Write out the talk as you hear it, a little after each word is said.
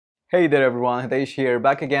Hey there everyone, Hitesh here,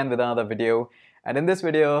 back again with another video. And in this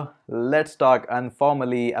video, let's talk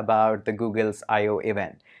informally about the Google's I/O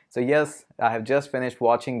event. So yes, I have just finished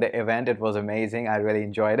watching the event. It was amazing. I really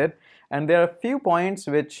enjoyed it. And there are a few points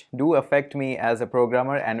which do affect me as a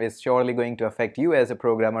programmer and is surely going to affect you as a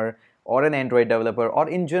programmer or an Android developer or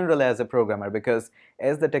in general as a programmer, because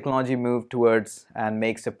as the technology moves towards and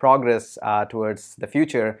makes a progress towards the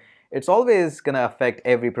future, it's always going to affect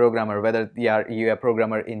every programmer, whether you're a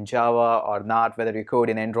programmer in Java or not, whether you code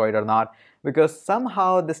in Android or not, because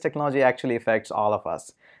somehow this technology actually affects all of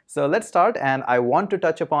us. So let's start, and I want to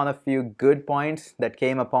touch upon a few good points that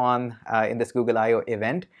came upon in this Google I/O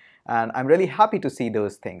event, and I'm really happy to see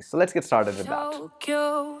those things. So let's get started with that.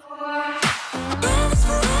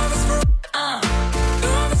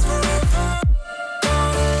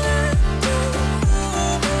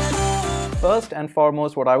 First and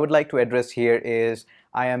foremost, what I would like to address here is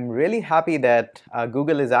I am really happy that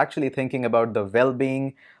Google is actually thinking about the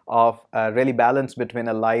well-being of a really balance between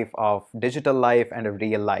a life of digital life and a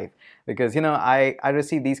real life. Because I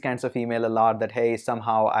receive these kinds of email a lot that, hey,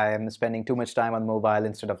 somehow I am spending too much time on mobile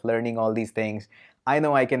instead of learning all these things. I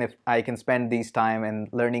know if I can spend these time in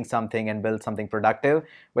learning something and build something productive,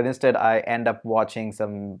 but instead I end up watching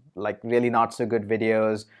some like really not so good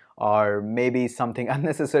videos, or maybe something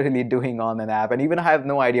unnecessarily doing on an app, and even I have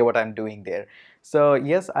no idea what I'm doing there. So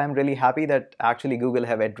yes, I'm really happy that actually Google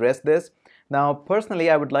have addressed this. Now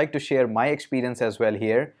personally, I would like to share my experience as well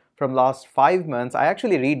here. From last 5 months, I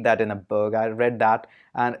actually read that in a book. I read that,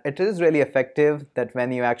 and it is really effective that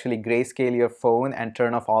when you actually grayscale your phone and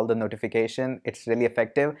turn off all the notification, it's really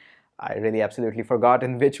effective. I really absolutely forgot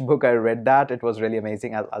in which book I read that. It was really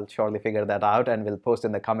amazing. I'll surely figure that out and will post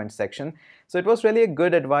in the comment section. So it was really a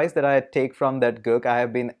good advice that I take from that book. I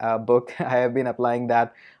have been applying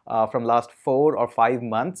that from last 4 or 5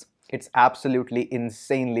 months. It's absolutely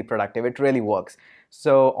insanely productive. It really works.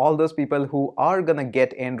 So all those people who are gonna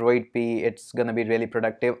get Android P, it's gonna be really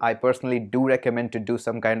productive. I personally do recommend to do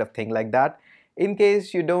some kind of thing like that. In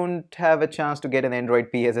case you don't have a chance to get an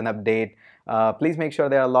Android P as an update, please make sure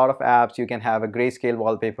there are a lot of apps. You can have a grayscale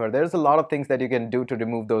wallpaper. There's a lot of things that you can do to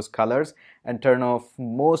remove those colors and turn off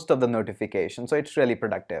most of the notifications. So it's really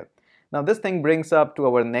productive. Now this thing brings up to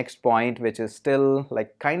our next point, which is still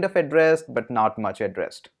like kind of addressed, but not much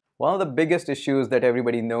addressed. One of the biggest issues that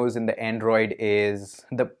everybody knows in the Android is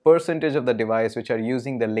the percentage of the device which are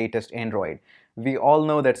using the latest Android. We all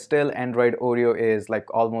know that still Android Oreo is like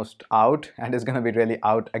almost out and is going to be really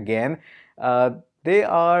out again. They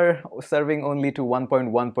are serving only to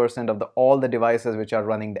 1.1% of all the devices which are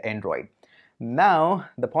running the Android. Now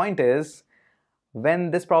the point is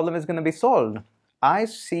when this problem is going to be solved. I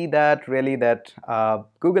see that really that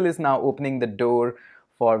Google is now opening the door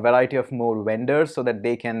for a variety of more vendors so that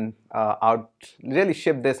they can really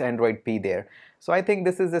ship this Android P there. So I think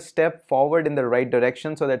this is a step forward in the right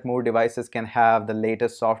direction so that more devices can have the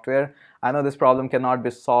latest software. I know this problem cannot be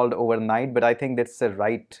solved overnight, but I think this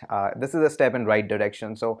is a step in right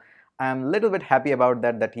direction. So I'm a little bit happy about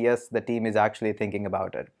that yes, the team is actually thinking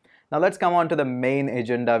about it. Now let's come on to the main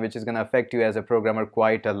agenda, which is going to affect you as a programmer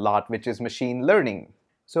quite a lot, which is machine learning.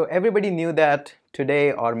 So everybody knew that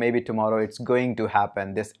today or maybe tomorrow it's going to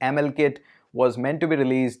happen. This ML kit was meant to be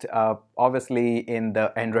released obviously in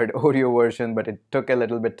the Android Oreo version, but it took a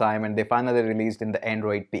little bit time and they finally released in the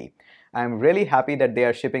Android P. I'm really happy that they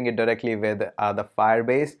are shipping it directly with the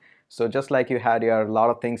Firebase. So just like you had a lot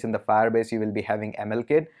of things in the Firebase, you will be having ML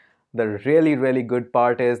kit. The really good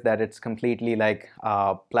part is that it's completely like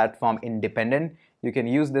platform independent. You can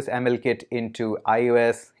use this ML kit into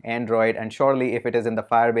iOS, Android, and surely if it is in the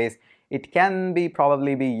Firebase, it can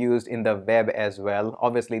probably be used in the web as well.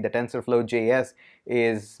 Obviously, the TensorFlow JS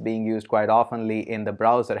is being used quite oftenly in the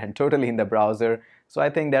browser and totally in the browser. So I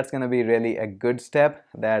think that's going to be really a good step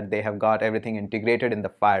that they have got everything integrated in the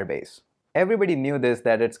Firebase. Everybody knew this,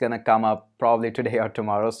 that it's going to come up probably today or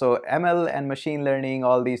tomorrow. So ML and machine learning,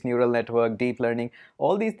 all these neural network, deep learning,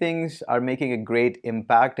 all these things are making a great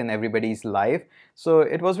impact in everybody's life. So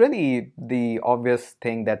it was really the obvious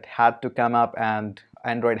thing that had to come up, and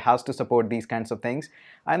Android has to support these kinds of things.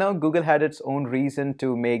 I know Google had its own reason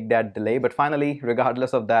to make that delay, but finally,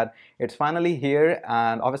 regardless of that, it's finally here,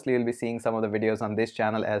 and obviously you'll be seeing some of the videos on this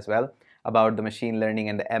channel as well about the machine learning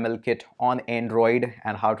and the ML kit on Android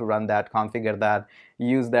and how to run that, configure that,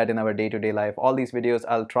 use that in our day-to-day life. All these videos,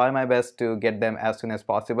 I'll try my best to get them as soon as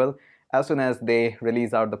possible. As soon as they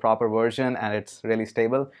release out the proper version and it's really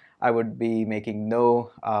stable, I would be making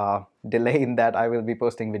no delay in that. I will be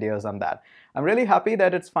posting videos on that. I'm really happy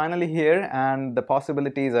that it's finally here and the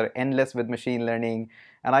possibilities are endless with machine learning.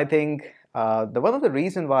 And I think the one of the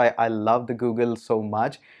reason why I love the Google so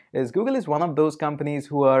much is Google is one of those companies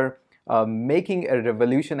who are making a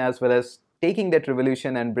revolution as well as taking that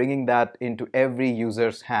revolution and bringing that into every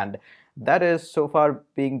user's hand. That is so far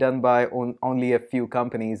being done by only a few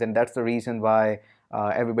companies, and that's the reason why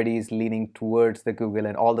everybody is leaning towards the Google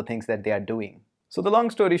and all the things that they are doing. So the long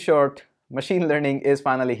story short, machine learning is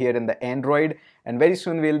finally here in the Android, and very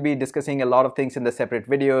soon we'll be discussing a lot of things in the separate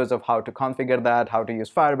videos of how to configure that, how to use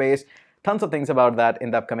Firebase, tons of things about that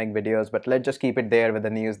in the upcoming videos. But let's just keep it there with the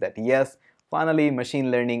news that yes, finally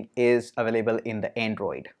machine learning is available in the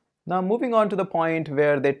Android. Now moving on to the point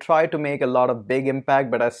where they try to make a lot of big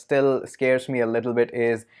impact, but still scares me a little bit,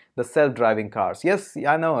 is the self-driving cars. Yes,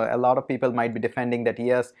 I know a lot of people might be defending that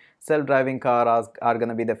yes, self-driving cars are going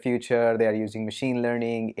to be the future. They are using machine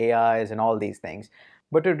learning, AIs and all these things.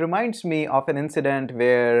 But it reminds me of an incident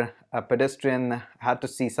where a pedestrian had to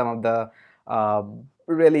see some of the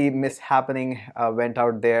really mishappening went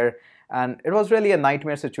out there. And it was really a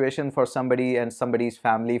nightmare situation for somebody and somebody's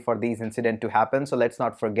family for these incidents to happen. So let's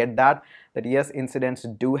not forget that yes, incidents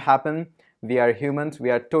do happen. We are humans. We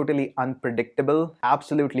are totally unpredictable,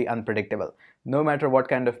 absolutely unpredictable. No matter what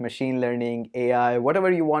kind of machine learning, AI,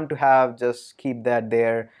 whatever you want to have, just keep that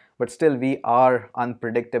there. But still, we are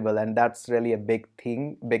unpredictable, and that's really a big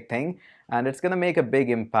thing, and it's gonna make a big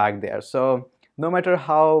impact there. So no matter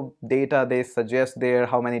how data they suggest there,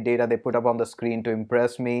 how many data they put up on the screen to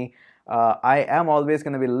impress me, I am always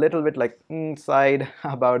going to be a little bit like inside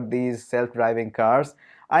about these self-driving cars.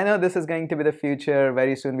 I know this is going to be the future.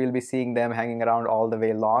 Very soon we'll be seeing them hanging around all the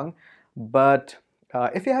way long. But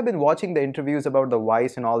if you have been watching the interviews about the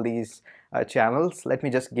Vice and all these channels, let me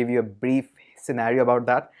just give you a brief scenario about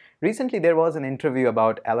that. Recently there was an interview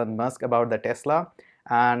about Elon Musk about the Tesla.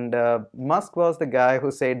 And Musk was the guy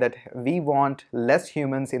who said that we want less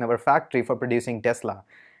humans in our factory for producing Tesla.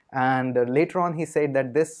 And later on he said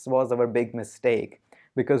that this was our big mistake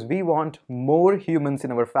because we want more humans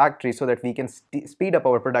in our factory so that we can speed up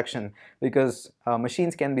our production, because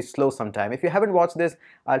machines can be slow sometimes. If you haven't watched this,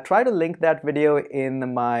 I'll try to link that video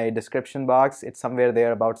in my description box. It's somewhere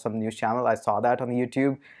there about some news channel. I saw that on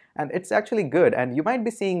YouTube and it's actually good, and you might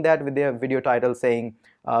be seeing that with their video title saying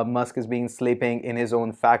Musk is being sleeping in his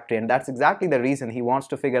own factory, and that's exactly the reason. He wants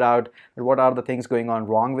to figure out what are the things going on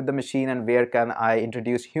wrong with the machine and where can I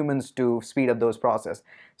introduce humans to speed up those processes.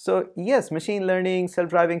 So yes, machine learning,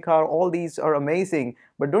 self-driving car, all these are amazing,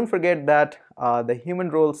 but don't forget that the human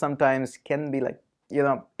role sometimes can be like, you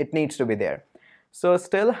know, it needs to be there. So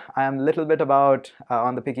still I am a little bit about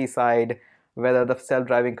on the picky side whether the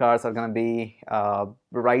self-driving cars are going to be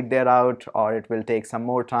right there out or it will take some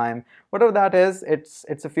more time. Whatever that is,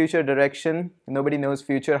 it's a future direction. Nobody knows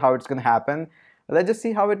future how it's going to happen. Let's just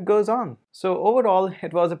see how it goes on. So overall,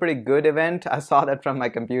 it was a pretty good event. I saw that from my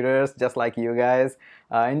computers, just like you guys.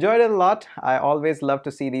 Enjoyed it a lot. I always love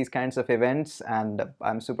to see these kinds of events, and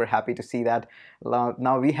I'm super happy to see that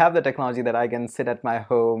now we have the technology that I can sit at my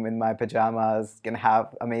home in my pajamas, can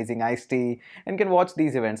have amazing iced tea, and can watch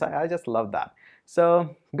these events. I just love that.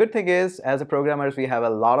 So good thing is, as a programmers, we have a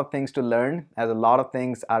lot of things to learn, as a lot of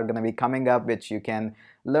things are going to be coming up which you can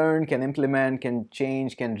learn, can implement, can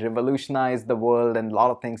change, can revolutionize the world, and a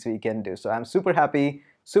lot of things we can do. So I'm super happy,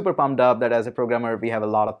 super pumped up that as a programmer we have a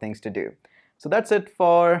lot of things to do. So that's it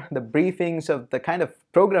for the briefings of the kind of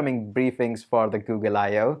programming briefings for the Google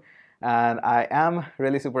I/O, and I am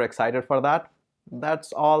really super excited for that.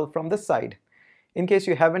 That's all from this side. In case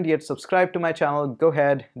you haven't yet subscribed to my channel, go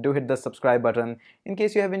ahead, do hit the subscribe button. In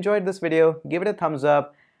case you have enjoyed this video, give it a thumbs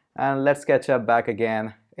up, and let's catch up back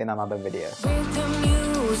again in another video. With the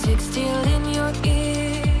music still in your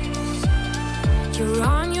ears, you're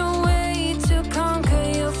on your